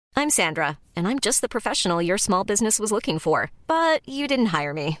I'm Sandra, and I'm just the professional your small business was looking for. But you didn't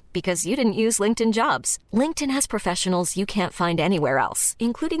hire me because you didn't use LinkedIn Jobs. LinkedIn has professionals you can't find anywhere else,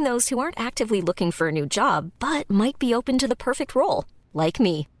 including those who aren't actively looking for a new job, but might be open to the perfect role, like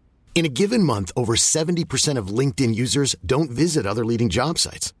me. In a given month, over 70% of LinkedIn users don't visit other leading job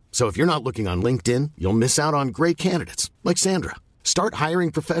sites. So if you're not looking on LinkedIn, you'll miss out on great candidates like Sandra. Start hiring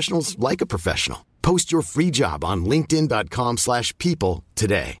professionals like a professional. Post your free job on linkedin.com/people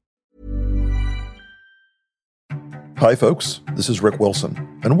today. Hi, folks. This is Rick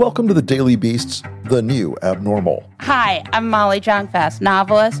Wilson, and welcome to the Daily Beast's The New Abnormal. Hi, I'm Molly Jonkfast,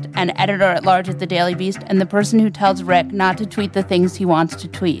 novelist and editor-at-large at The Daily Beast, and the person who tells Rick not to tweet the things he wants to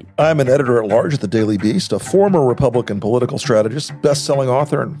tweet. I'm an editor-at-large at The Daily Beast, a former Republican political strategist, best-selling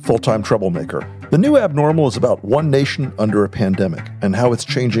author, and full-time troublemaker. The New Abnormal is about one nation under a pandemic and how it's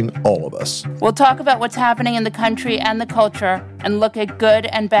changing all of us. We'll talk about what's happening in the country and the culture and look at good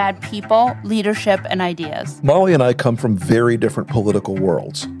and bad people, leadership, and ideas. Molly and I come from very different political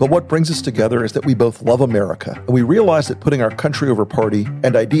worlds, but what brings us together is that we both love America, and we realize that putting our country over party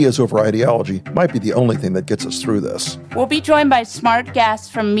and ideas over ideology might be the only thing that gets us through this. We'll be joined by smart guests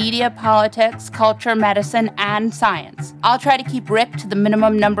from media, politics, culture, medicine, and science. I'll try to keep Rick to the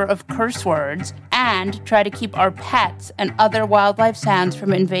minimum number of curse words and try to keep our pets and other wildlife sounds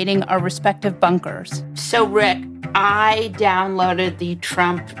from invading our respective bunkers. So, Rick, I downloaded the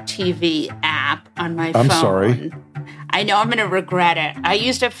Trump TV app on my phone. I'm sorry. I know I'm going to regret it. I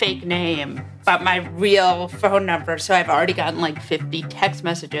used a fake name, but my real phone number, so I've already gotten like 50 text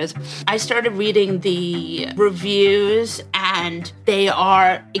messages. I started reading the reviews, and they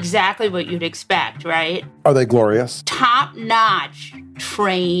are exactly what you'd expect, right? Are they glorious? Top-notch.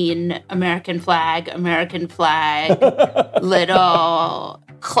 Train, American flag, little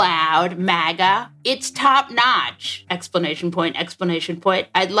cloud, MAGA. It's top-notch! Explanation point, exclamation point.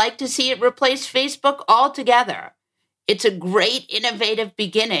 I'd like to see it replace Facebook altogether. It's a great, innovative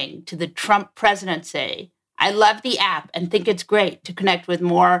beginning to the Trump presidency. I love the app and think it's great to connect with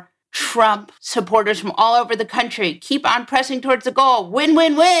more Trump supporters from all over the country. Keep on pressing towards the goal. Win,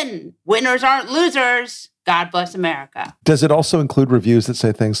 win, win. Winners aren't losers. God bless America. Does it also include reviews that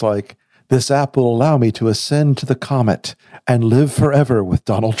say things like, "This app will allow me to ascend to the comet and live forever with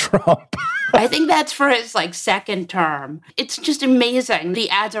Donald Trump"? I think that's for his second term. It's just amazing. The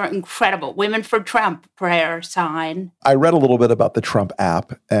ads are incredible. Women for Trump, prayer sign. I read a little bit about the Trump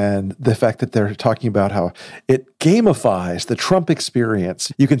app and the fact that they're talking about how it gamifies the Trump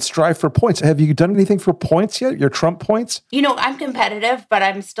experience. You can strive for points. Have you done anything for points yet? Your Trump points? You know, I'm competitive, but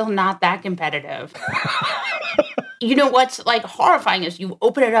I'm still not that competitive. You know what's horrifying is you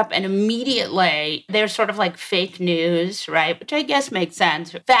open it up and immediately there's sort of fake news, right? Which I guess makes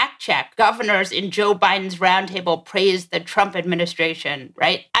sense. Fact check. Governors in Joe Biden's roundtable praised the Trump administration,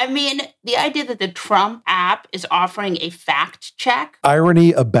 right? I mean, the idea that the Trump app is offering a fact check.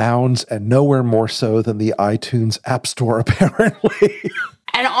 Irony abounds, and nowhere more so than the iTunes App Store, apparently.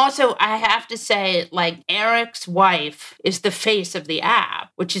 And also, I have to say, Eric's wife is the face of the app,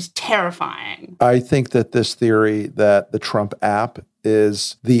 which is terrifying. I think that this theory that the Trump app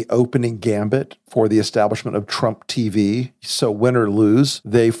is the opening gambit for the establishment of Trump TV. So win or lose,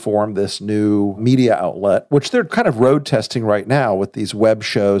 they form this new media outlet, which they're kind of road testing right now with these web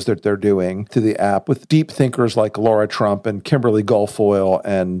shows that they're doing to the app with deep thinkers like Laura Trump and Kimberly Guilfoyle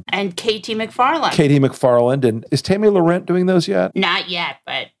and Katie McFarland. Katie McFarland. And is Tammy Laurent doing those yet? Not yet,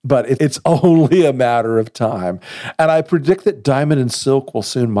 but it's only a matter of time. And I predict that Diamond and Silk will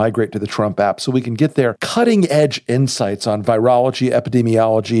soon migrate to the Trump app so we can get their cutting-edge insights on virology,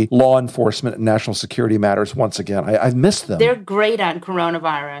 epidemiology, law enforcement, and national security matters once again. I miss them. They're great on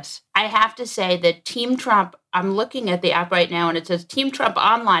coronavirus. I have to say that Team Trump, I'm looking at the app right now, and it says Team Trump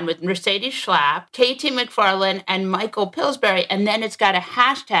Online with Mercedes Schlapp, Katie McFarland, and Michael Pillsbury, and then it's got a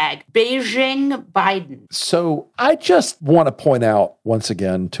hashtag, Beijing Biden. So I just want to point out once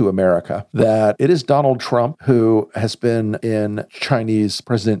again to America that it is Donald Trump who has been in Chinese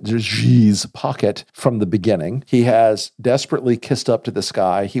President Xi's pocket from the beginning. He has desperately kissed up to the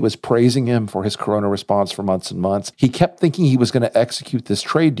sky. He was praising him for his corona response for months and months. He kept thinking he was going to execute this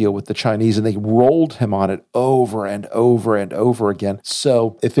trade deal with the Chinese, and they rolled him on it over and over and over again.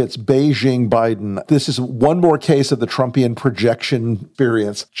 So if it's Beijing Biden, this is one more case of the Trumpian projection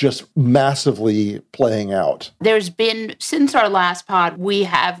experience just massively playing out. There's been, since our last pod, we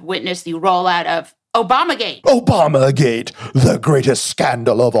have witnessed the rollout of Obamagate. Obamagate, the greatest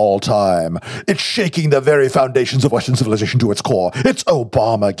scandal of all time. It's shaking the very foundations of Western civilization to its core. It's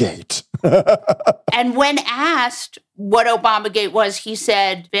Obamagate. And when asked what Obamagate was, he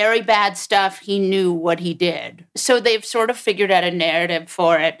said, very bad stuff. He knew what he did. So they've sort of figured out a narrative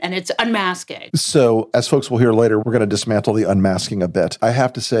for it, and it's unmasking. So, as folks will hear later, we're going to dismantle the unmasking a bit. I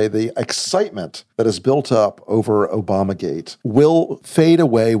have to say the excitement that is built up over Obamagate will fade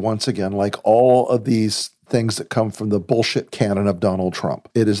away once again, like all of these things that come from the bullshit canon of Donald Trump.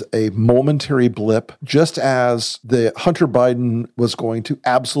 It is a momentary blip, just as the Hunter Biden was going to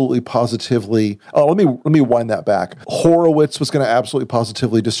absolutely positively, let me wind that back. Horowitz was going to absolutely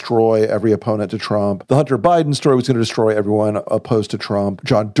positively destroy every opponent to Trump. The Hunter Biden story was going to destroy everyone opposed to Trump.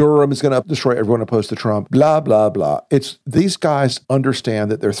 John Durham is going to destroy everyone opposed to Trump. Blah, blah, blah. It's these guys understand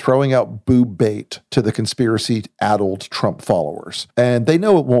that they're throwing out boob bait to the conspiracy-addled Trump followers. And they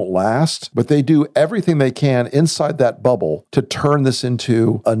know it won't last, but they do everything they can inside that bubble to turn this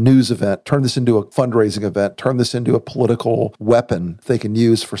into a news event, turn this into a fundraising event, turn this into a political weapon they can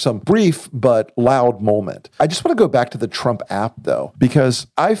use for some brief but loud moment. I just want to go back to the Trump app, though, because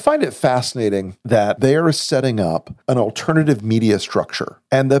I find it fascinating that they are setting up an alternative media structure.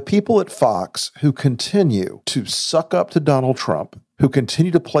 And the people at Fox who continue to suck up to Donald Trump, who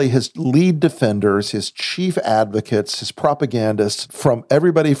continue to play his lead defenders, his chief advocates, his propagandists, from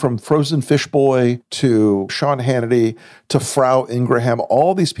everybody from Frozen Fish Boy to Sean Hannity to Frau Ingraham,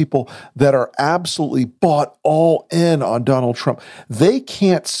 all these people that are absolutely bought all in on Donald Trump. They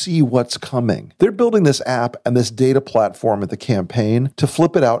can't see what's coming. They're building this app and this data platform at the campaign to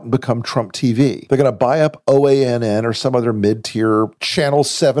flip it out and become Trump TV. They're going to buy up OANN or some other mid-tier channel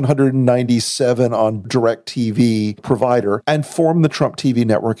 797 on DirecTV provider and form the Trump TV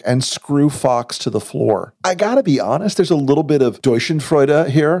network and screw Fox to the floor. I gotta be honest, there's a little bit of Deutschenfreude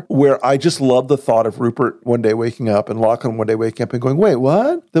here where I just love the thought of Rupert one day waking up and Lachlan one day waking up and going, wait,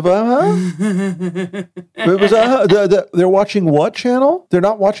 what? They're watching what channel? They're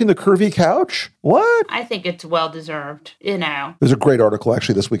not watching the curvy couch? What? I think it's well-deserved, There's a great article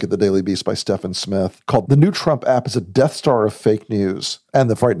actually this week at the Daily Beast by Stephen Smith called "The New Trump App is a Death Star of Fake News." And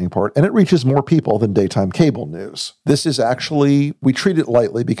the frightening part, and it reaches more people than daytime cable news. This is actually, we treat it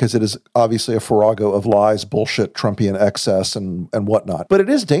lightly because it is obviously a farrago of lies, bullshit, Trumpian excess, and whatnot. But it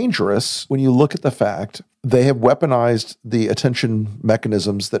is dangerous when you look at the fact they have weaponized the attention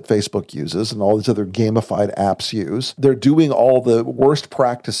mechanisms that Facebook uses and all these other gamified apps use. They're doing all the worst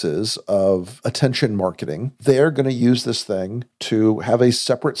practices of attention marketing. They're going to use this thing to have a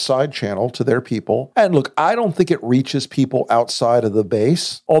separate side channel to their people. And look, I don't think it reaches people outside of the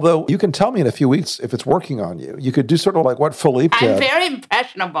base, although you can tell me in a few weeks if it's working on you. You could do sort of like what Philippe did. I'm very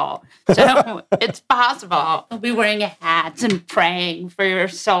impressionable, so it's possible. I'll be wearing hats and praying for your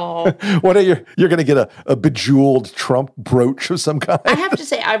soul. What are you're going to get a bejeweled Trump brooch of some kind? I have to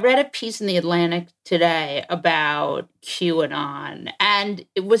say, I read a piece in The Atlantic today about QAnon, and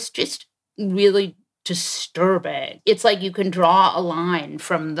it was just really disturbing. It's like you can draw a line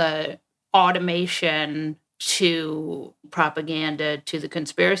from the automation to propaganda to the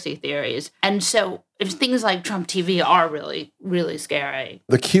conspiracy theories. And so if things like Trump TV are really, really scary.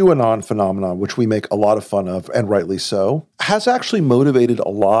 The QAnon phenomenon, which we make a lot of fun of, and rightly so, has actually motivated a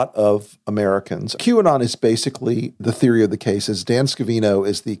lot of Americans. QAnon is basically, the theory of the case is Dan Scavino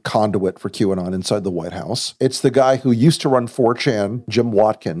is the conduit for QAnon inside the White House. It's the guy who used to run 4chan, Jim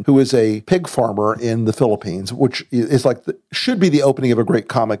Watkin, who is a pig farmer in the Philippines, which is like, should be the opening of a great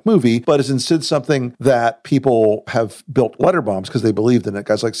comic movie, but is instead something that people have built letter bombs because they believed in it,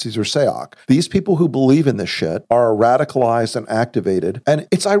 guys like Cesar Sayoc. These people who believe in this shit are radicalized and activated. And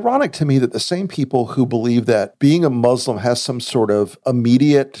it's ironic to me that the same people who believe that being a Muslim has some sort of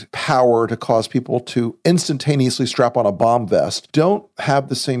immediate power to cause people to instantaneously strap on a bomb vest don't have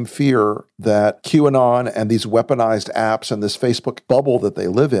the same fear that QAnon and these weaponized apps and this Facebook bubble that they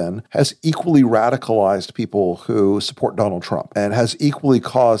live in has equally radicalized people who support Donald Trump and has equally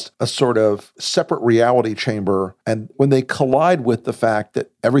caused a sort of separate reality chamber. And when they collide with the fact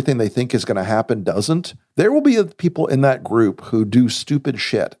that everything they think is going to happen doesn't, there will be people in that group who do stupid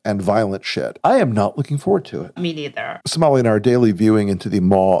shit and violent shit. I am not looking forward to it. Me neither. Somali, in our daily viewing into the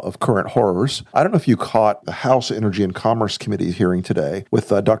maw of current horrors, I don't know if you caught the House Energy and Commerce Committee hearing today with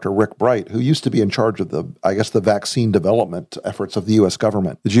Dr. Rick Bright, who used to be in charge of the vaccine development efforts of the U.S.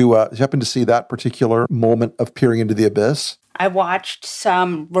 government. Did you happen to see that particular moment of peering into the abyss? I watched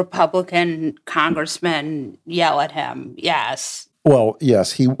some Republican congressman yell at him, yes. Well,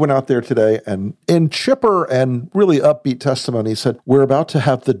 yes, he went out there today and in chipper and really upbeat testimony said, we're about to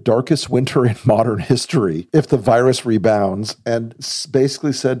have the darkest winter in modern history if the virus rebounds, and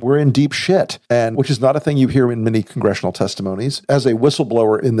basically said we're in deep shit, and which is not a thing you hear in many congressional testimonies. As a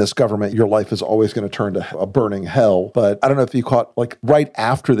whistleblower in this government, your life is always going to turn to a burning hell. But I don't know if you caught, like right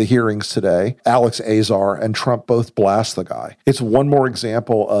after the hearings today, Alex Azar and Trump both blast the guy. It's one more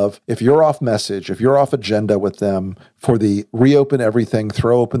example of if you're off message, if you're off agenda with them for the reopen everything,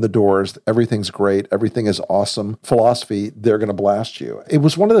 throw open the doors, everything's great, everything is awesome philosophy, they're going to blast you. It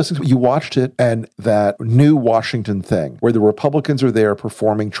was one of those things, you watched it and that new Washington thing where the Republicans are there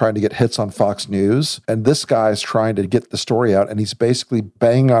performing, trying to get hits on Fox News, and this guy's trying to get the story out, and he's basically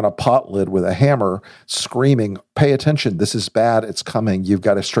banging on a pot lid with a hammer, screaming, pay attention, this is bad, it's coming, you've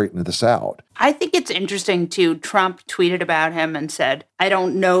got to straighten this out. I think it's interesting, too. Trump tweeted about him and said, I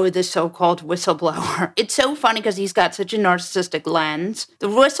don't know the so-called whistleblower. It's so funny because he's got such a narcissistic lens. The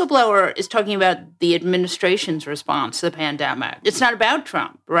whistleblower is talking about the administration's response to the pandemic. It's not about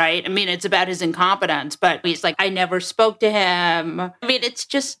Trump, right? I mean, it's about his incompetence, but he's like, I never spoke to him. I mean, it's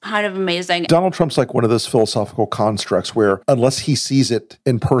just kind of amazing. Donald Trump's like one of those philosophical constructs where unless he sees it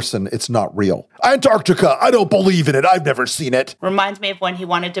in person, it's not real. Antarctica, I don't believe in it. I've never seen it. Reminds me of when he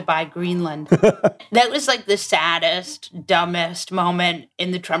wanted to buy Greenland. That was like the saddest, dumbest moment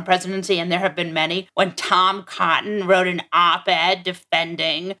in the Trump presidency, and there have been many, when Tom Cotton wrote an op-ed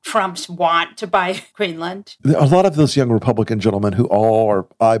defending Trump's want to buy Greenland. A lot of those young Republican gentlemen who all are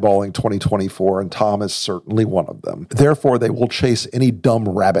eyeballing 2024, and Tom is certainly one of them. Therefore, they will chase any dumb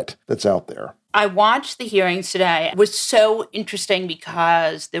rabbit that's out there. I watched the hearings today. It was so interesting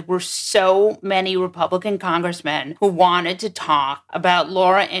because there were so many Republican congressmen who wanted to talk about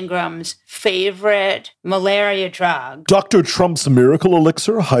Laura Ingram's favorite malaria drug. Dr. Trump's miracle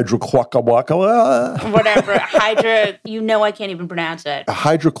elixir, hydrochloroquine. Whatever, I can't even pronounce it.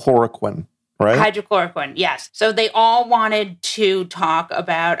 Hydrochloroquine. Right? Hydrochloroquine, yes. So they all wanted to talk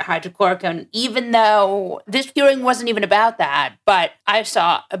about hydrochloroquine, even though this hearing wasn't even about that. But I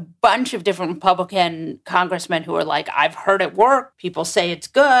saw a bunch of different Republican congressmen who were like, I've heard it work. People say it's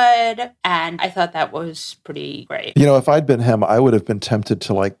good. And I thought that was pretty great. You know, if I'd been him, I would have been tempted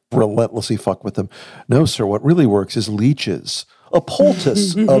to like relentlessly fuck with them. No, sir, what really works is leeches. A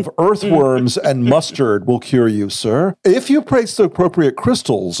poultice of earthworms and mustard will cure you, sir. If you place the appropriate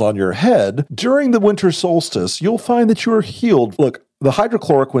crystals on your head during the winter solstice, you'll find that you are healed. Look, the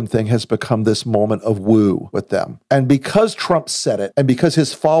hydrochloroquine thing has become this moment of woo with them. And because Trump said it, and because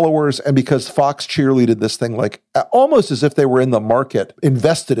his followers, and because Fox cheerleaded this thing, like almost as if they were in the market,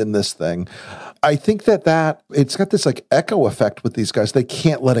 invested in this thing, I think that it's got this like echo effect with these guys. They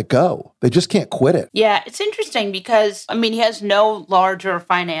can't let it go. They just can't quit it. Yeah, it's interesting because, I mean, he has no larger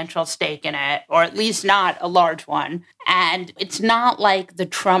financial stake in it, or at least not a large one. And it's not like the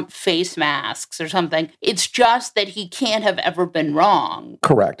Trump face masks or something. It's just that he can't have ever been wrong.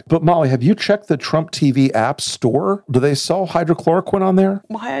 Correct. But Molly, have you checked the Trump TV app store? Do they sell hydrochloroquine on there?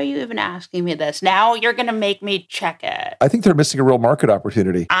 Why are you even asking me this? Now you're going to make me check it. I think they're missing a real market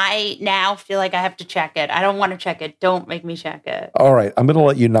opportunity. I now feel like I have to check it. I don't want to check it. Don't make me check it. All right. I'm going to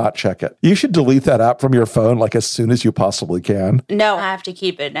let you not check it. You should delete that app from your phone like as soon as you possibly can. No, I have to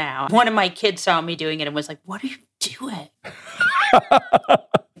keep it now. One of my kids saw me doing it and was like, what are you doing?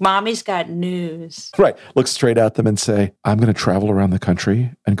 Mommy's got news. Right. Look straight at them and say, I'm going to travel around the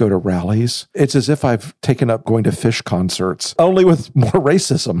country and go to rallies. It's as if I've taken up going to Fish concerts, only with more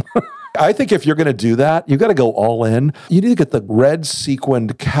racism. I think if you're going to do that, you've got to go all in. You need to get the red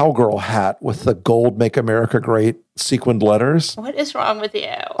sequined cowgirl hat with the gold Make America Great sequined letters. What is wrong with you?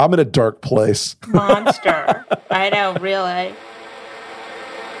 I'm in a dark place. Monster. I know, really.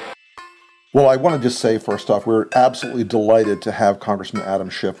 Well, I want to just say, first off, we're absolutely delighted to have Congressman Adam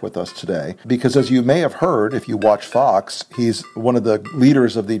Schiff with us today, because as you may have heard, if you watch Fox, he's one of the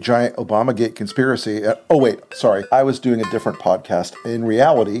leaders of the giant Obamagate conspiracy. I was doing a different podcast. In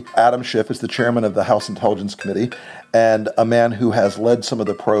reality, Adam Schiff is the chairman of the House Intelligence Committee and a man who has led some of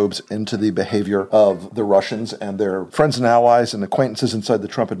the probes into the behavior of the Russians and their friends and allies and acquaintances inside the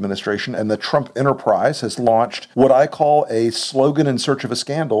Trump administration. And the Trump enterprise has launched what I call a slogan in search of a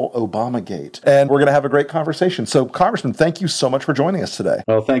scandal, Obamagate. And we're going to have a great conversation. So, Congressman, thank you so much for joining us today.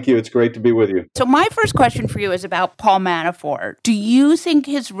 Well, thank you. It's great to be with you. So my first question for you is about Paul Manafort. Do you think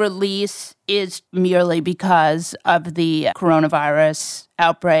his release is merely because of the coronavirus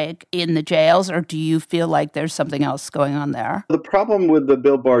outbreak in the jails, or do you feel like there's something else going on there? The problem with the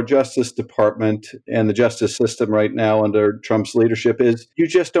Bill Barr Justice Department and the justice system right now under Trump's leadership is you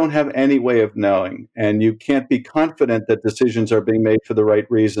just don't have any way of knowing, and you can't be confident that decisions are being made for the right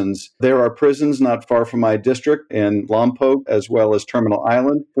reasons. There are prisons not far from my district in Lompoc, as well as Terminal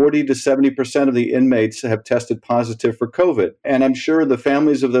Island. 40 to 70% of the inmates have tested positive for COVID. And I'm sure the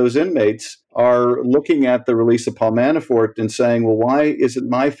families of those inmates are looking at the release of Paul Manafort and saying, well, why isn't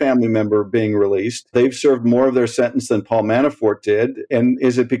my family member being released? They've served more of their sentence than Paul Manafort did. And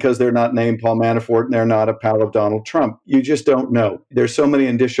is it because they're not named Paul Manafort and they're not a pal of Donald Trump? You just don't know. There's so many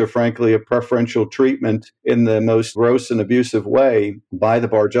indicia, frankly, of preferential treatment in the most gross and abusive way by the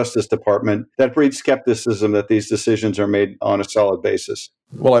Barr Justice Department that breeds skepticism that these decisions are made on a solid basis.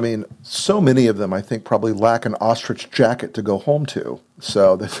 Well, I mean, so many of them, I think, probably lack an ostrich jacket to go home to.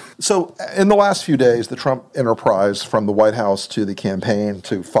 So in the last few days, the Trump enterprise, from the White House to the campaign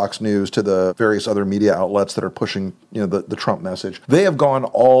to Fox News to the various other media outlets that are pushing, the Trump message, they have gone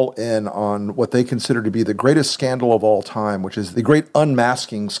all in on what they consider to be the greatest scandal of all time, which is the great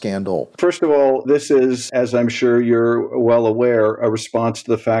unmasking scandal. First of all, this is, as I'm sure you're well aware, a response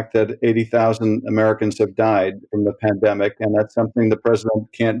to the fact that 80,000 Americans have died from the pandemic, and that's something the president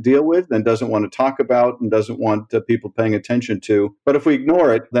can't deal with and doesn't want to talk about and doesn't want people paying attention to. But if we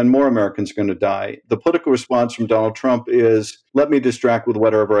ignore it, then more Americans are going to die. The political response from Donald Trump is, let me distract with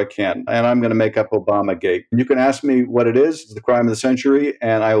whatever I can, and I'm going to make up Obamagate. You can ask me what it is. It's the crime of the century,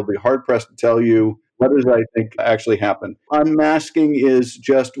 and I will be hard-pressed to tell you what does I think actually happened. Unmasking is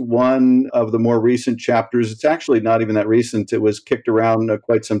just one of the more recent chapters. It's actually not even that recent. It was kicked around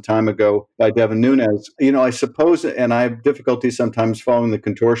quite some time ago by Devin Nunes. I suppose, and I have difficulty sometimes following the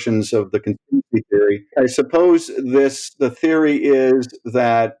contortions of the conspiracy theory. I suppose the theory is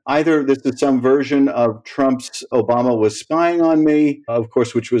that either this is some version of Trump's Obama was spying on me, of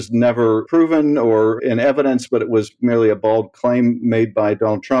course, which was never proven or in evidence, but it was merely a bald claim made by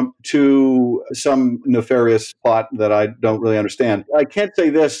Donald Trump, to some nefarious plot that I don't really understand. I can't say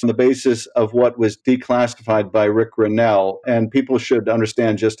this on the basis of what was declassified by Rick Grinnell, and people should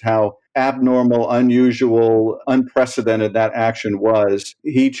understand just how abnormal, unusual, unprecedented that action was.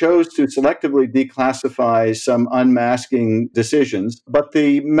 He chose to selectively declassify some unmasking decisions, but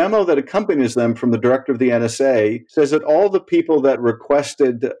the memo that accompanies them from the director of the NSA says that all the people that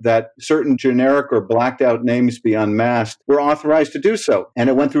requested that certain generic or blacked out names be unmasked were authorized to do so. And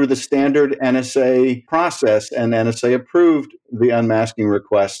it went through the standard NSA process, and NSA approved the unmasking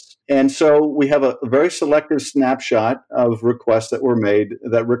requests. And so we have a very selective snapshot of requests that were made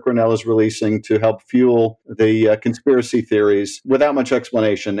that Rick Grinnell is releasing to help fuel the conspiracy theories without much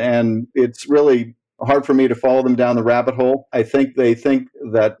explanation. And it's really hard for me to follow them down the rabbit hole. I think they think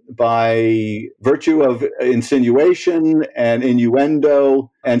that by virtue of insinuation and innuendo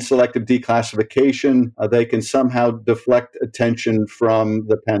and selective declassification, they can somehow deflect attention from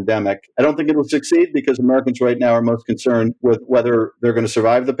the pandemic. I don't think it will succeed because Americans right now are most concerned with whether they're going to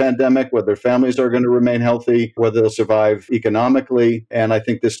survive the pandemic, whether their families are going to remain healthy, whether they'll survive economically. And I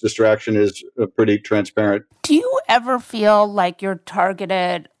think this distraction is pretty transparent. Do you ever feel like you're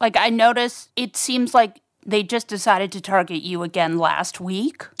targeted? Like, I notice it seems like they just decided to target you again last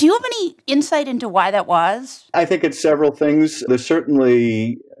week. Do you have any insight into why that was? I think it's several things. There's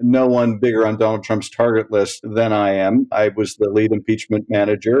certainly no one bigger on Donald Trump's target list than I am. I was the lead impeachment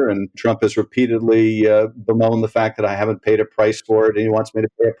manager, and Trump has repeatedly bemoaned the fact that I haven't paid a price for it, and he wants me to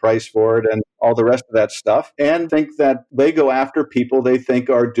pay a price for it, and all the rest of that stuff, and think that they go after people they think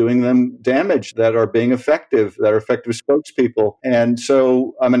are doing them damage, that are being effective, that are effective spokespeople. And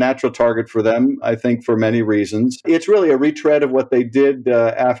so I'm a natural target for them, I think, for many reasons. It's really a retread of what they did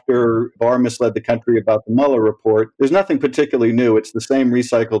after Barr misled the country about the Mueller report. There's nothing particularly new. It's the same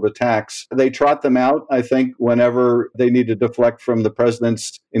recycled attacks. They trot them out, I think, whenever they need to deflect from the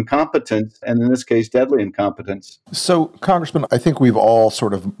president's incompetence, and in this case, deadly incompetence. So, Congressman, I think we've all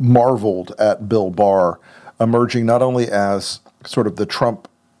sort of marveled at Bill Barr emerging not only as sort of the Trump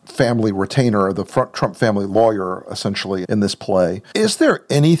family retainer, the Trump family lawyer, essentially, in this play. Is there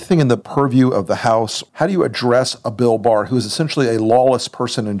anything in the purview of the House? How do you address a Bill Barr who is essentially a lawless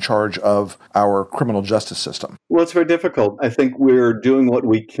person in charge of our criminal justice system? Well, it's very difficult. I think we're doing what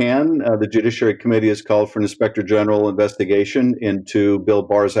we can. The Judiciary Committee has called for an Inspector General investigation into Bill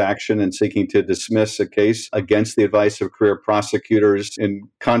Barr's action in seeking to dismiss a case against the advice of career prosecutors, in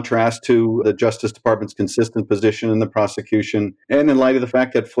contrast to the Justice Department's consistent position in the prosecution, and in light of the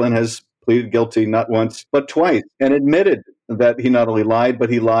fact that Flynn has pleaded guilty not once, but twice, and admitted that he not only lied, but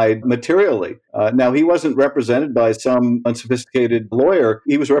he lied materially. Now, he wasn't represented by some unsophisticated lawyer.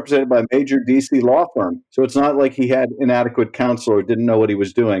 He was represented by a major D.C. law firm. So it's not like he had inadequate counsel or didn't know what he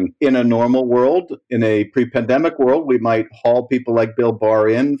was doing. In a normal world, in a pre-pandemic world, we might haul people like Bill Barr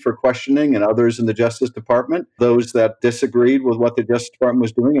in for questioning and others in the Justice Department, those that disagreed with what the Justice Department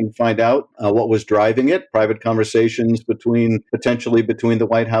was doing, and find out what was driving it, private conversations potentially between the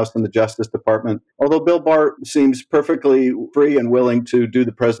White House and the Justice Department. Although Bill Barr seems perfectly free and willing to do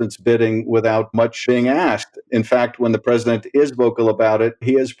the president's bidding without much being asked. In fact, when the president is vocal about it,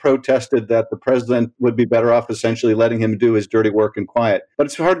 he has protested that the president would be better off essentially letting him do his dirty work in quiet. But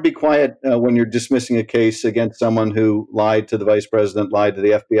it's hard to be quiet when you're dismissing a case against someone who lied to the vice president, lied to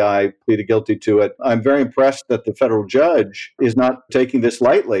the FBI, pleaded guilty to it. I'm very impressed that the federal judge is not taking this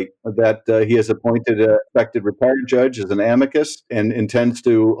lightly, that he has appointed a respected retired judge as an amicus and intends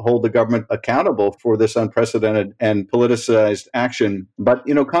to hold the government accountable for this unprecedented and politicized action. But,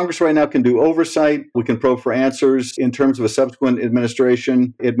 Congress right now can do oversight. We can probe for answers. In terms of a subsequent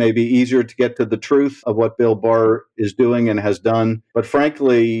administration, it may be easier to get to the truth of what Bill Barr is doing and has done. But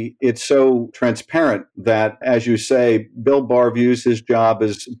frankly, it's so transparent that, as you say, Bill Barr views his job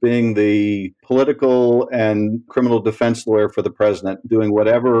as being the political and criminal defense lawyer for the president, doing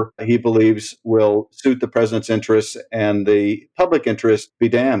whatever he believes will suit the president's interests, and the public interest be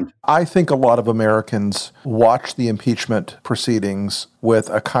damned. I think a lot of Americans watch the impeachment proceedings with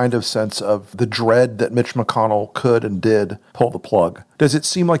a kind of sense of the dread that Mitch McConnell could and did pull the plug. Does it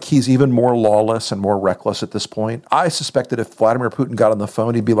seem like he's even more lawless and more reckless at this point? I suspect that if Vladimir Putin got on the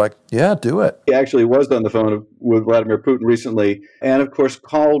phone, he'd be like, yeah, do it. He actually was on the phone with Vladimir Putin recently, and of course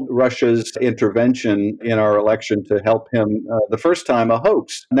called Russia's intervention in our election to help him the first time a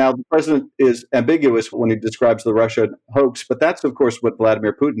hoax. Now, the president is ambiguous when he describes the Russian hoax, but that's, of course, what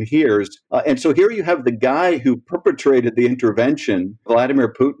Vladimir Putin hears. And so here you have the guy who perpetrated the intervention,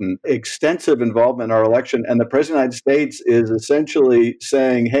 Vladimir Putin, extensive involvement in our election, and the president of the United States is essentially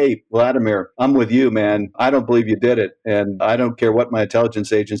saying, hey, Vladimir, I'm with you, man. I don't believe you did it, and I don't care what my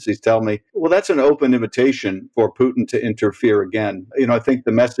intelligence agencies tell me. Well, that's an open invitation for Putin to interfere again. I think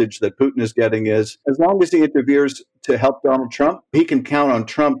the message that Putin is getting is, as long as he interferes to help Donald Trump, he can count on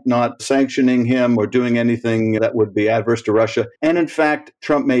Trump not sanctioning him or doing anything that would be adverse to Russia. And in fact,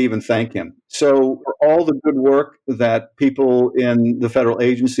 Trump may even thank him. So for all the good work that people in the federal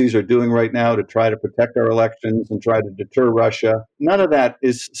agencies are doing right now to try to protect our elections and try to deter Russia, none of that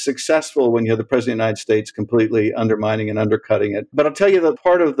is successful when you have the President of the United States completely undermining and undercutting it. But I'll tell you, the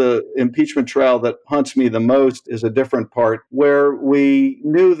part of the impeachment trial that haunts me the most is a different part, where we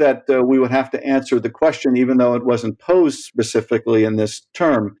knew that we would have to answer the question, even though it wasn't posed specifically in this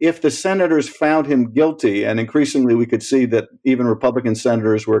term. If the senators found him guilty, and increasingly we could see that even Republican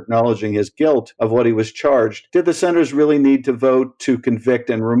senators were acknowledging his guilt of what he was charged, did the senators really need to vote to convict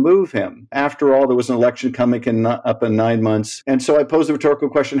and remove him? After all, there was an election coming up in 9 months. And so I posed the rhetorical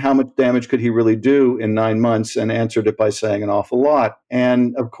question, how much damage could he really do in 9 months? And answered it by saying an awful lot.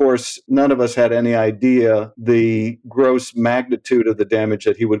 And of course, none of us had any idea the gross magnitude of the damage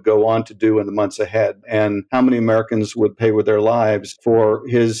that he would go on to do in the months ahead, and how many Americans would pay with their lives for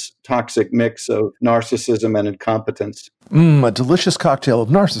his toxic mix of narcissism and incompetence. A delicious cocktail of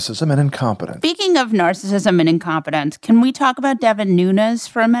narcissism and incompetence. Speaking of narcissism and incompetence, can we talk about Devin Nunes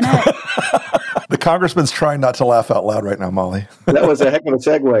for a minute? The congressman's trying not to laugh out loud right now, Molly. That was a heck of a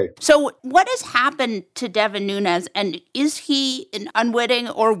segue. So what has happened to Devin Nunes, and is he an unwitting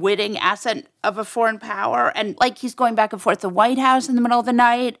or witting asset of a foreign power? And he's going back and forth to the White House in the middle of the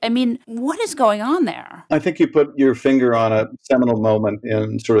night. I mean, what is going on there? I think you put your finger on a seminal moment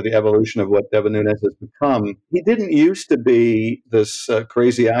in sort of the evolution of what Devin Nunes has become. He didn't used to be this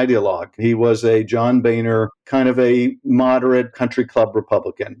crazy ideologue. He was a John Boehner, kind of a moderate country club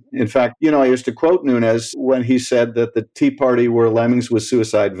Republican. In fact, I used to quote Nunes when he said that the Tea Party were lemmings with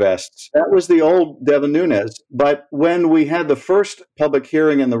suicide vests. That was the old Devin Nunes. But when we had the first public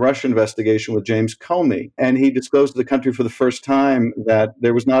hearing in the Russia investigation with James Comey, and he disclosed to the country for the first time that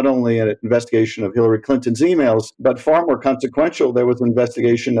there was not only an investigation of Hillary Clinton's emails, but far more consequential, there was an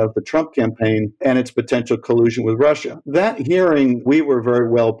investigation of the Trump campaign and its potential collusion with Russia. That hearing we were very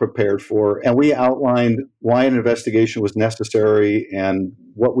well prepared for, and we outlined why an investigation was necessary and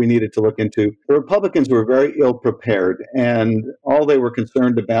what we needed to look into. The Republicans were very ill prepared, and all they were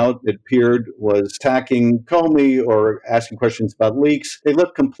concerned about, it appeared, was attacking Comey or asking questions about leaks. They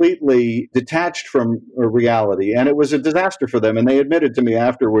looked completely detached from reality, and it was a disaster for them. And they admitted to me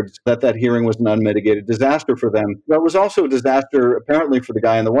afterwards that that hearing was an unmitigated disaster for them. But it was also a disaster, apparently, for the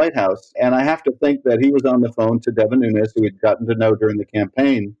guy in the White House. And I have to think that he was on the phone to Devin Nunes, who he'd gotten to know during the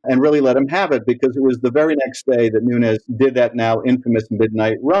campaign, and really let him have it, because it was the very next day that Nunes did that now infamous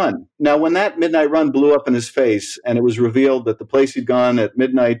midnight run. Now, when that midnight run blew up in his face, and it was revealed that the place he'd gone at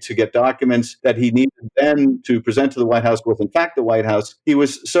midnight to get documents that he needed then to present to the White House was in fact the White House, he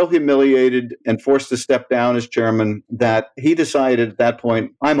was so humiliated and forced to step down as chairman that he decided at that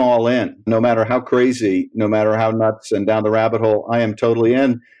point, I'm all in. No matter how crazy, no matter how nuts and down the rabbit hole, I am totally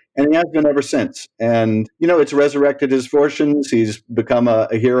in. And he has been ever since. And, it's resurrected his fortunes. He's become a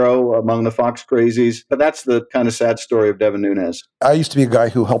hero among the Fox crazies. But that's the kind of sad story of Devin Nunes. I used to be a guy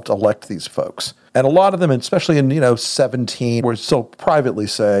who helped elect these folks. And a lot of them, especially in, 17, would still privately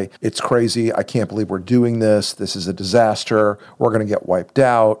say, it's crazy. I can't believe we're doing this. This is a disaster. We're going to get wiped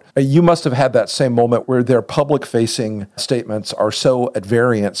out. You must have had that same moment where their public-facing statements are so at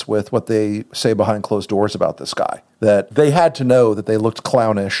variance with what they say behind closed doors about this guy, that they had to know that they looked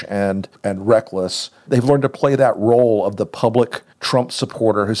clownish and reckless. They've learned to play that role of the public Trump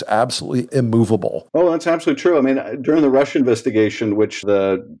supporter who's absolutely immovable. Oh, that's absolutely true. I mean, during the Russia investigation, which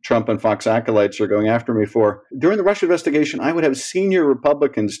the Trump and Fox acolytes are going after me for, during the Russia investigation, I would have senior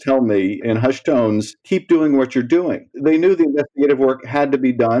Republicans tell me in hushed tones, keep doing what you're doing. They knew the investigative work had to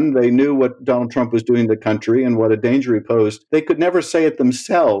be done. They knew what Donald Trump was doing to the country and what a danger he posed. They could never say it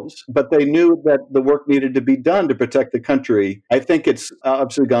themselves, but they knew that the work needed to be done to protect the country. I think it's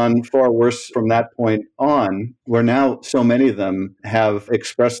obviously gone far worse from that point on, where now so many of them have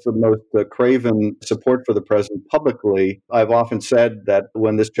expressed the most craven support for the president publicly. I've often said that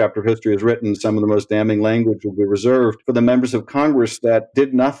when this chapter of history is written, some of the most damning language will be reserved for the members of Congress that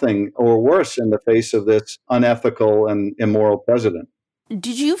did nothing or worse in the face of this unethical and immoral president.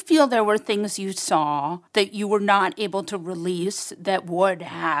 Did you feel there were things you saw that you were not able to release that would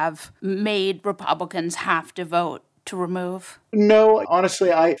have made Republicans have to vote to remove? No,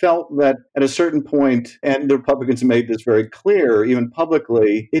 honestly, I felt that at a certain point, and the Republicans made this very clear, even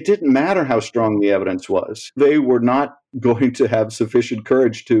publicly, it didn't matter how strong the evidence was. They were not going to have sufficient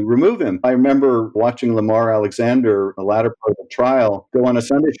courage to remove him. I remember watching Lamar Alexander, the latter part of the trial, go on a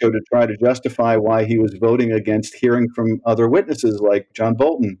Sunday show to try to justify why he was voting against hearing from other witnesses like John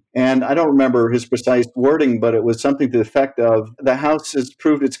Bolton. And I don't remember his precise wording, but it was something to the effect of, the House has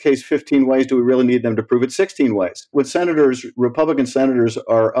proved its case 15 ways. Do we really need them to prove it 16 ways? When Republican senators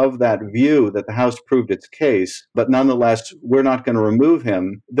are of that view that the House proved its case, but nonetheless, we're not going to remove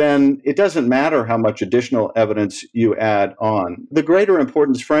him, then it doesn't matter how much additional evidence you add on. The greater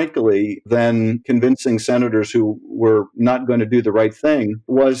importance, frankly, than convincing senators who were not going to do the right thing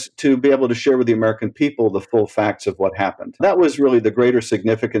was to be able to share with the American people the full facts of what happened. That was really the greater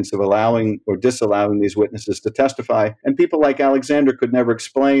significance of allowing or disallowing these witnesses to testify. And people like Alexander could never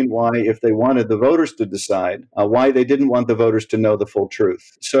explain why, if they wanted the voters to decide, why they didn't want the voters to know the full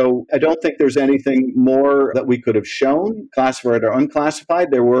truth. So I don't think there's anything more that we could have shown, classified or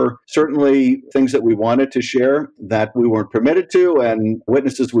unclassified. There were certainly things that we wanted to share that we weren't permitted to, and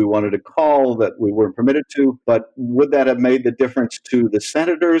witnesses we wanted to call that we weren't permitted to. But would that have made the difference to the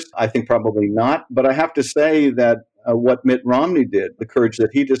senators? I think probably not. But I have to say that what Mitt Romney did, the courage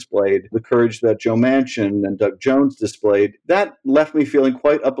that he displayed, the courage that Joe Manchin and Doug Jones displayed, that left me feeling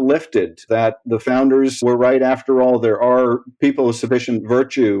quite uplifted that the founders were right. After all, there are people of sufficient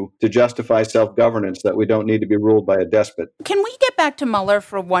virtue to justify self-governance, that we don't need to be ruled by a despot. Can we get back to Mueller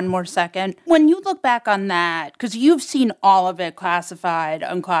for one more second? When you look back on that, because you've seen all of it, classified,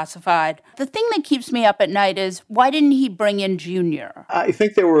 unclassified, the thing that keeps me up at night is, why didn't he bring in Junior? I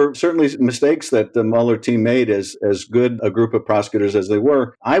think there were certainly mistakes that the Mueller team made, as good a group of prosecutors as they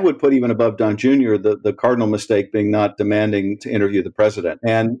were. I would put even above Don Jr. the cardinal mistake being not demanding to interview the president.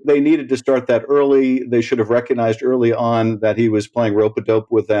 And they needed to start that early. They should have recognized early on that he was playing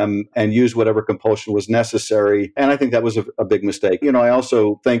rope-a-dope with them and used whatever compulsion was necessary. And I think that was a big mistake. I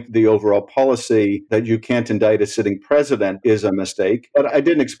also think the overall policy that you can't indict a sitting president is a mistake. But I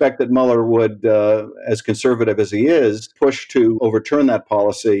didn't expect that Mueller would, as conservative as he is, push to overturn that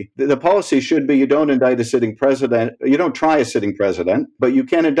policy. The policy should be you don't indict a sitting president. You don't try a sitting president, but you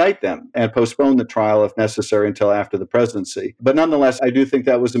can indict them and postpone the trial if necessary until after the presidency. But nonetheless, I do think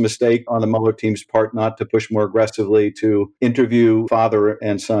that was a mistake on the Mueller team's part not to push more aggressively to interview father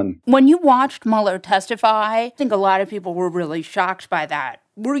and son. When you watched Mueller testify, I think a lot of people were really shocked by that.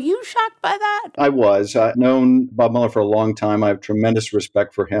 Were you shocked by that? I was. I've known Bob Mueller for a long time. I have tremendous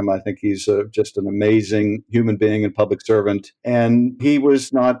respect for him. I think he's just an amazing human being and public servant. And he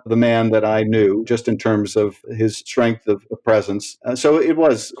was not the man that I knew, just in terms of his strength of presence. So it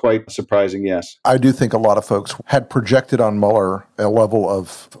was quite surprising, yes. I do think a lot of folks had projected on Mueller a level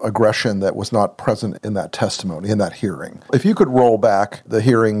of aggression that was not present in that testimony, in that hearing. If you could roll back the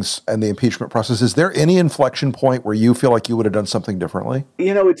hearings and the impeachment process, is there any inflection point where you feel like you would have done something differently?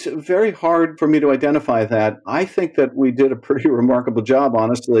 You know, it's very hard for me to identify that. I think that we did a pretty remarkable job,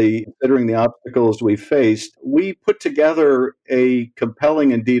 honestly, considering the obstacles we faced. We put together a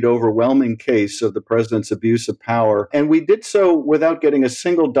compelling, indeed overwhelming case of the president's abuse of power, and we did so without getting a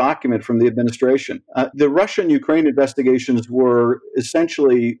single document from the administration. The Russian-Ukraine investigations were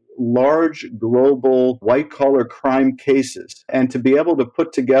essentially large, global, white-collar crime cases. And to be able to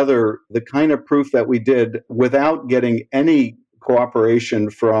put together the kind of proof that we did without getting any cooperation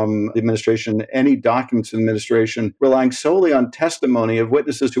from the administration, any documents from the administration, relying solely on testimony of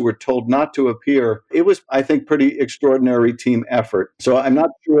witnesses who were told not to appear. It was, I think, pretty extraordinary team effort. So I'm not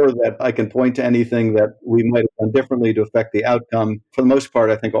sure that I can point to anything that we might have done differently to affect the outcome. For the most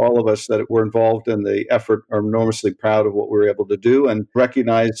part, I think all of us that were involved in the effort are enormously proud of what we were able to do and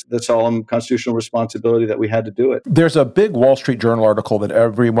recognize the solemn constitutional responsibility that we had to do it. There's a big Wall Street Journal article that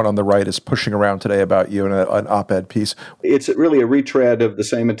everyone on the right is pushing around today about you in an op-ed piece. It's really a retread of the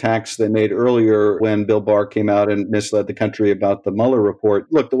same attacks they made earlier when Bill Barr came out and misled the country about the Mueller report.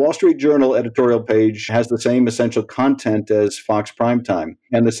 Look, the Wall Street Journal editorial page has the same essential content as Fox Primetime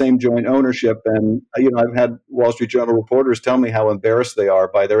and the same joint ownership. And, I've had Wall Street Journal reporters tell me how embarrassed they are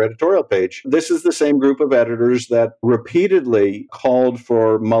by their editorial page. This is the same group of editors that repeatedly called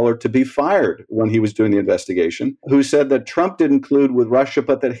for Mueller to be fired when he was doing the investigation, who said that Trump didn't collude with Russia,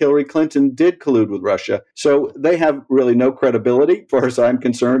 but that Hillary Clinton did collude with Russia. So they have really no credibility, as far as I'm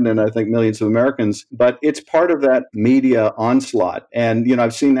concerned, and I think millions of Americans, but it's part of that media onslaught. And,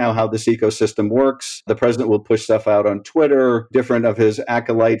 I've seen now how this ecosystem works. The president will push stuff out on Twitter. Different of his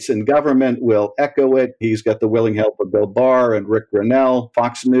acolytes in government will echo it. He's got the willing help of Bill Barr and Rick Grenell.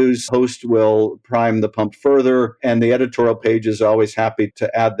 Fox News host will prime the pump further, and the editorial page is always happy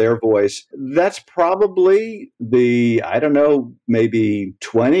to add their voice. That's probably the, maybe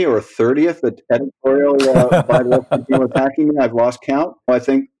 20 or 30th editorial by the people attacking me. I've lost count. I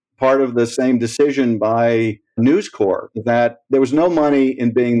think part of the same decision by News Corp that there was no money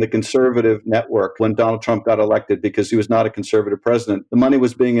in being the conservative network when Donald Trump got elected because he was not a conservative president. The money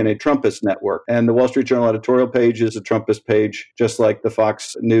was being in a Trumpist network. And the Wall Street Journal editorial page is a Trumpist page, just like the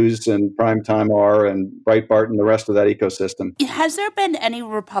Fox News and Primetime are and Breitbart and the rest of that ecosystem. Has there been any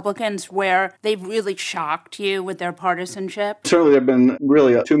Republicans where they've really shocked you with their partisanship? Certainly there have been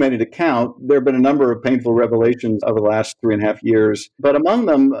really too many to count. There have been a number of painful revelations over the last 3.5 years. But among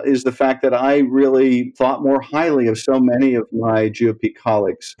them is the fact that I really thought more highly of so many of my GOP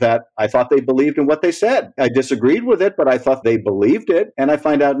colleagues that I thought they believed in what they said. I disagreed with it, but I thought they believed it. And I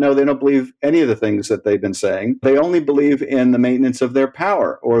find out, no, they don't believe any of the things that they've been saying. They only believe in the maintenance of their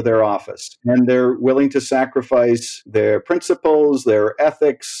power or their office. And they're willing to sacrifice their principles, their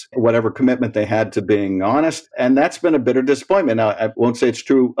ethics, whatever commitment they had to being honest. And that's been a bitter disappointment. Now, I won't say it's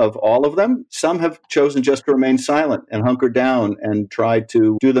true of all of them. Some have chosen just to remain silent and hunker down and try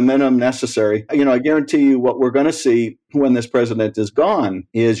to do the minimum necessary. I guarantee you what we're going to see when this president is gone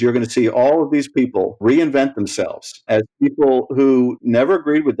is you're going to see all of these people reinvent themselves as people who never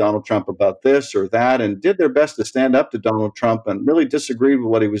agreed with Donald Trump about this or that and did their best to stand up to Donald Trump and really disagreed with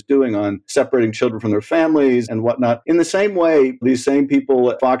what he was doing on separating children from their families and whatnot. In the same way, these same people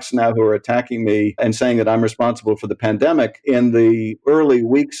at Fox now who are attacking me and saying that I'm responsible for the pandemic in the early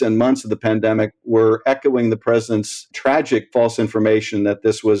weeks and months of the pandemic were echoing the president's tragic false information that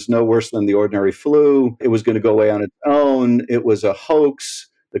this was no worse than the ordinary flu. It was going to go away on its own. It was a hoax.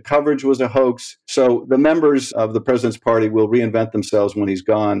 The coverage was a hoax. So the members of the president's party will reinvent themselves when he's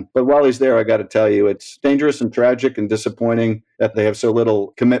gone. But while he's there, I got to tell you, it's dangerous and tragic and disappointing that they have so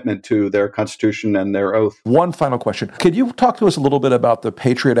little commitment to their Constitution and their oath. One final question. Could you talk to us a little bit about the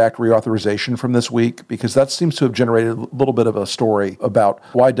Patriot Act reauthorization from this week? Because that seems to have generated a little bit of a story about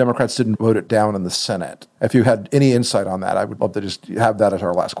why Democrats didn't vote it down in the Senate. If you had any insight on that, I would love to just have that as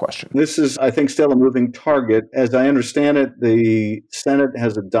our last question. This is, I think, still a moving target. As I understand it, the Senate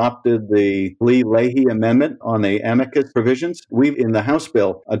has adopted the Lee-Leahy amendment on the amicus provisions. We, in the House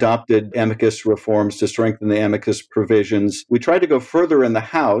bill, adopted amicus reforms to strengthen the amicus provisions. We tried tried to go further in the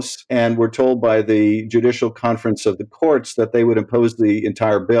House and were told by the Judicial Conference of the courts that they would impose the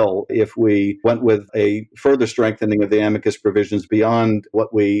entire bill if we went with a further strengthening of the amicus provisions beyond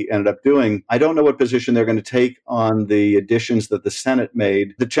what we ended up doing. I don't know what position they're going to take on the additions that the Senate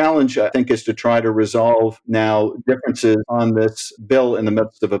made. The challenge, I think, is to try to resolve now differences on this bill in the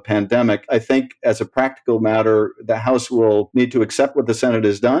midst of a pandemic. I think as a practical matter, the House will need to accept what the Senate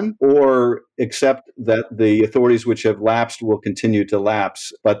has done or accept that the authorities which have lapsed will continue to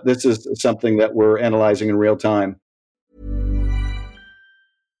lapse. But this is something that we're analyzing in real time.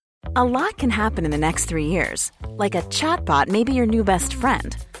 A lot can happen in the next 3 years. Like a chatbot may be your new best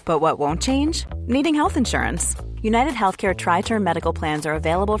friend. But what won't change? Needing health insurance. United Healthcare Tri-Term Medical Plans are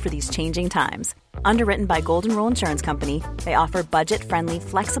available for these changing times. Underwritten by Golden Rule Insurance Company, they offer budget-friendly,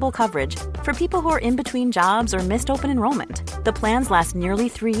 flexible coverage for people who are in between jobs or missed open enrollment. The plans last nearly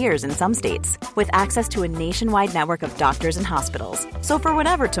 3 years in some states, with access to a nationwide network of doctors and hospitals. So for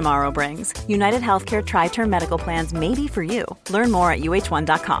whatever tomorrow brings, United Healthcare Tri-Term Medical Plans may be for you. Learn more at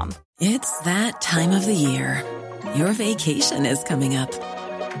uh1.com. It's that time of the year. Your vacation is coming up.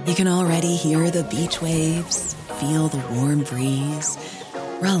 You can already hear the beach waves, feel the warm breeze,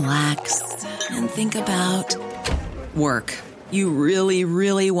 relax, and think about work. You really,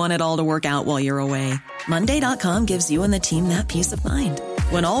 really want it all to work out while you're away. Monday.com gives you and the team that peace of mind.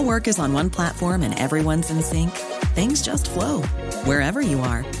 When all work is on one platform and everyone's in sync, things just flow. Wherever you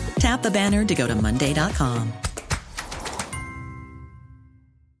are, tap the banner to go to Monday.com.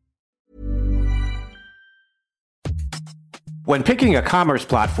 When picking a commerce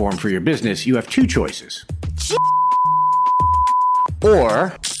platform for your business, you have two choices.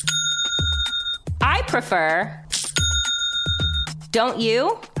 Or I prefer. Don't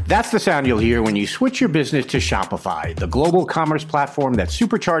you? That's the sound you'll hear when you switch your business to Shopify, the global commerce platform that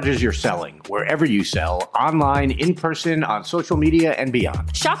supercharges your selling wherever you sell, online, in person, on social media, and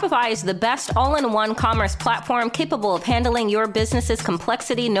beyond. Shopify is the best all-in-one commerce platform capable of handling your business's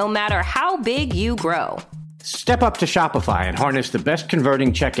complexity no matter how big you grow. Step up to Shopify and harness the best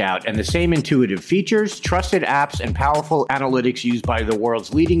converting checkout and the same intuitive features, trusted apps, and powerful analytics used by the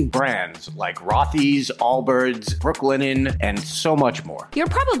world's leading brands like Rothy's, Allbirds, Brooklinen, and so much more. You're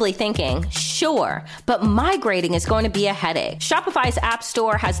probably thinking, sure, but migrating is going to be a headache. Shopify's App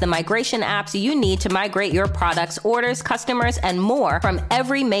Store has the migration apps you need to migrate your products, orders, customers, and more from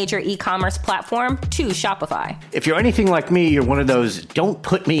every major e-commerce platform to Shopify. If you're anything like me, you're one of those don't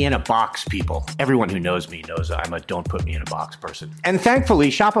put me in a box people. Everyone who knows me knows I'm a don't put me in a box person. And thankfully,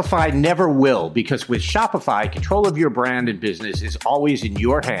 Shopify never will, because with Shopify, control of your brand and business is always in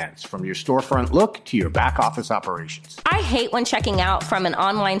your hands, from your storefront look to your back office operations. I hate when checking out from an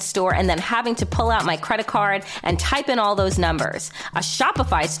online store and then having to pull out my credit card and type in all those numbers. A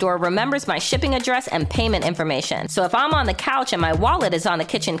Shopify store remembers my shipping address and payment information. So if I'm on the couch and my wallet is on the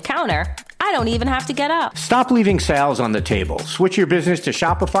kitchen counter, I don't even have to get up. Stop leaving sales on the table. Switch your business to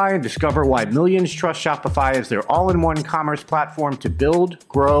Shopify and discover why millions trust Shopify as their all-in-one commerce platform to build,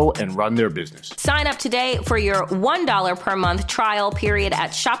 grow, and run their business. Sign up today for your $1 per month trial period at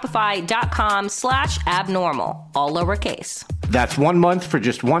shopify.com/abnormal, all lowercase. That's 1 month for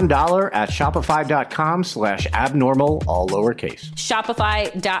just $1 at shopify.com/abnormal, all lowercase.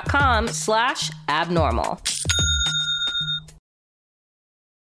 Shopify.com/abnormal.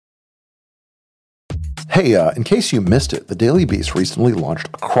 Hey, in case you missed it, the Daily Beast recently launched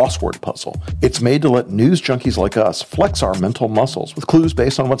a crossword puzzle. It's made to let news junkies like us flex our mental muscles with clues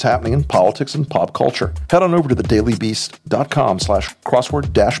based on what's happening in politics and pop culture. Head on over to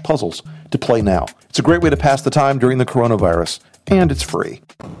thedailybeast.com/crossword-puzzles to play now. It's a great way to pass the time during the coronavirus, and it's free.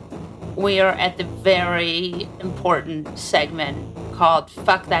 We are at the very important segment called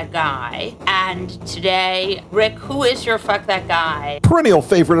Fuck That Guy. And today, Rick, who is your Fuck That Guy? Perennial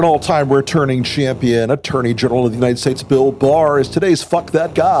favorite and all-time returning champion, Attorney General of the United States Bill Barr is today's Fuck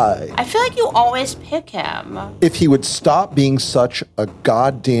That Guy. I feel like you always pick him. If he would stop being such a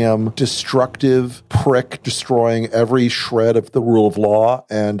goddamn destructive prick, destroying every shred of the rule of law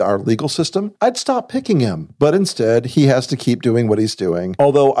and our legal system, I'd stop picking him. But instead, he has to keep doing what he's doing.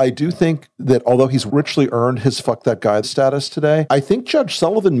 Although I do think that although he's richly earned his Fuck That Guy status today, I think Judge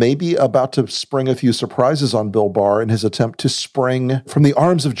Sullivan may be about to spring a few surprises on Bill Barr in his attempt to spring from the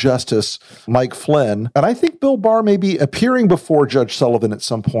arms of justice Mike Flynn. And I think Bill Barr may be appearing before Judge Sullivan at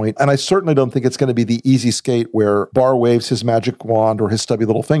some point. And I certainly don't think it's going to be the easy skate where Barr waves his magic wand or his stubby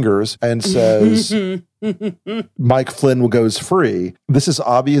little fingers and says, Mike Flynn goes free. This is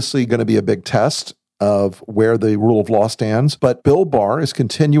obviously going to be a big test. of where the rule of law stands. But Bill Barr is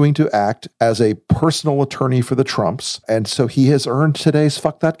continuing to act as a personal attorney for the Trumps. And so he has earned today's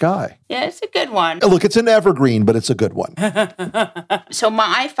Fuck That Guy. Yeah, it's a good one. Look, it's an evergreen, but it's a good one. So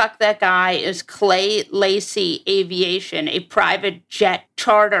my Fuck That Guy is Clay Lacy Aviation, a private jet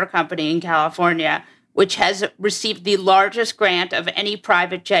charter company in California, which has received the largest grant of any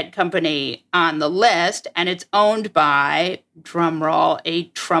private jet company on the list. And it's owned by, drumroll, a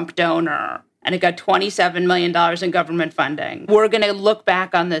Trump donor. And it got $27 million in government funding. We're going to look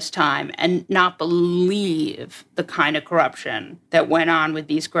back on this time and not believe the kind of corruption that went on with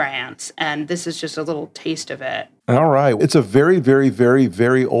these grants. And this is just a little taste of it. All right. It's a very, very, very,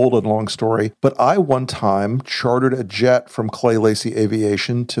 very old and long story. But I one time chartered a jet from Clay Lacy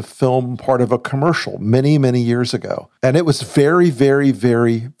Aviation to film part of a commercial many, many years ago. And it was very, very,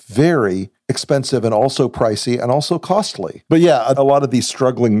 very, very expensive and also pricey and also costly. But yeah, a lot of these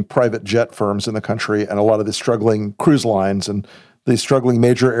struggling private jet firms in the country and a lot of the struggling cruise lines and the struggling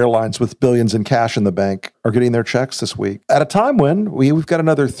major airlines with billions in cash in the bank are getting their checks this week. At a time when we've got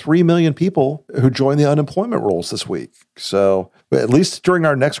another 3 million people who join the unemployment rolls this week. So at least during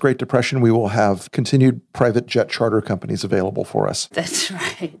our next Great Depression, we will have continued private jet charter companies available for us. That's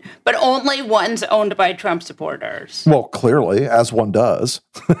right. But only ones owned by Trump supporters. Well, clearly, as one does.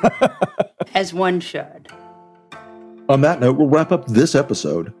 As one should. On that note, we'll wrap up this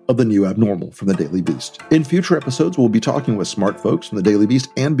episode of The New Abnormal from The Daily Beast. In future episodes, we'll be talking with smart folks from The Daily Beast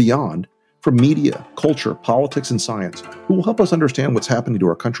and beyond, from media, culture, politics, and science, who will help us understand what's happening to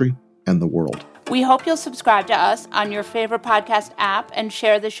our country and the world. We hope you'll subscribe to us on your favorite podcast app and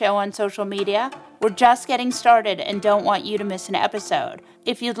share the show on social media. We're just getting started and don't want you to miss an episode.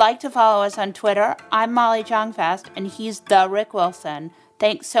 If you'd like to follow us on Twitter, I'm Molly Jong-Fast, and he's the Rick Wilson.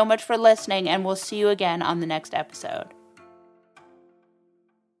 Thanks so much for listening, and we'll see you again on the next episode.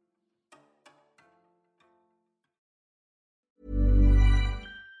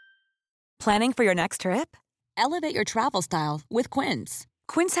 Planning for your next trip? Elevate your travel style with Quince.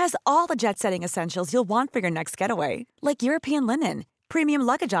 Quince has all the jet-setting essentials you'll want for your next getaway, like European linen, premium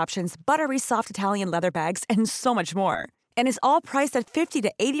luggage options, buttery soft Italian leather bags, and so much more. And is all priced at 50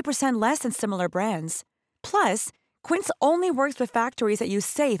 to 80% less than similar brands. Plus, Quince only works with factories that use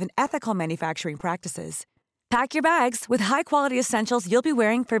safe and ethical manufacturing practices. Pack your bags with high-quality essentials you'll be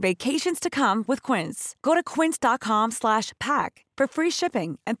wearing for vacations to come with Quince. Go to quince.com/pack for free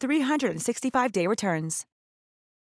shipping and 365-day returns.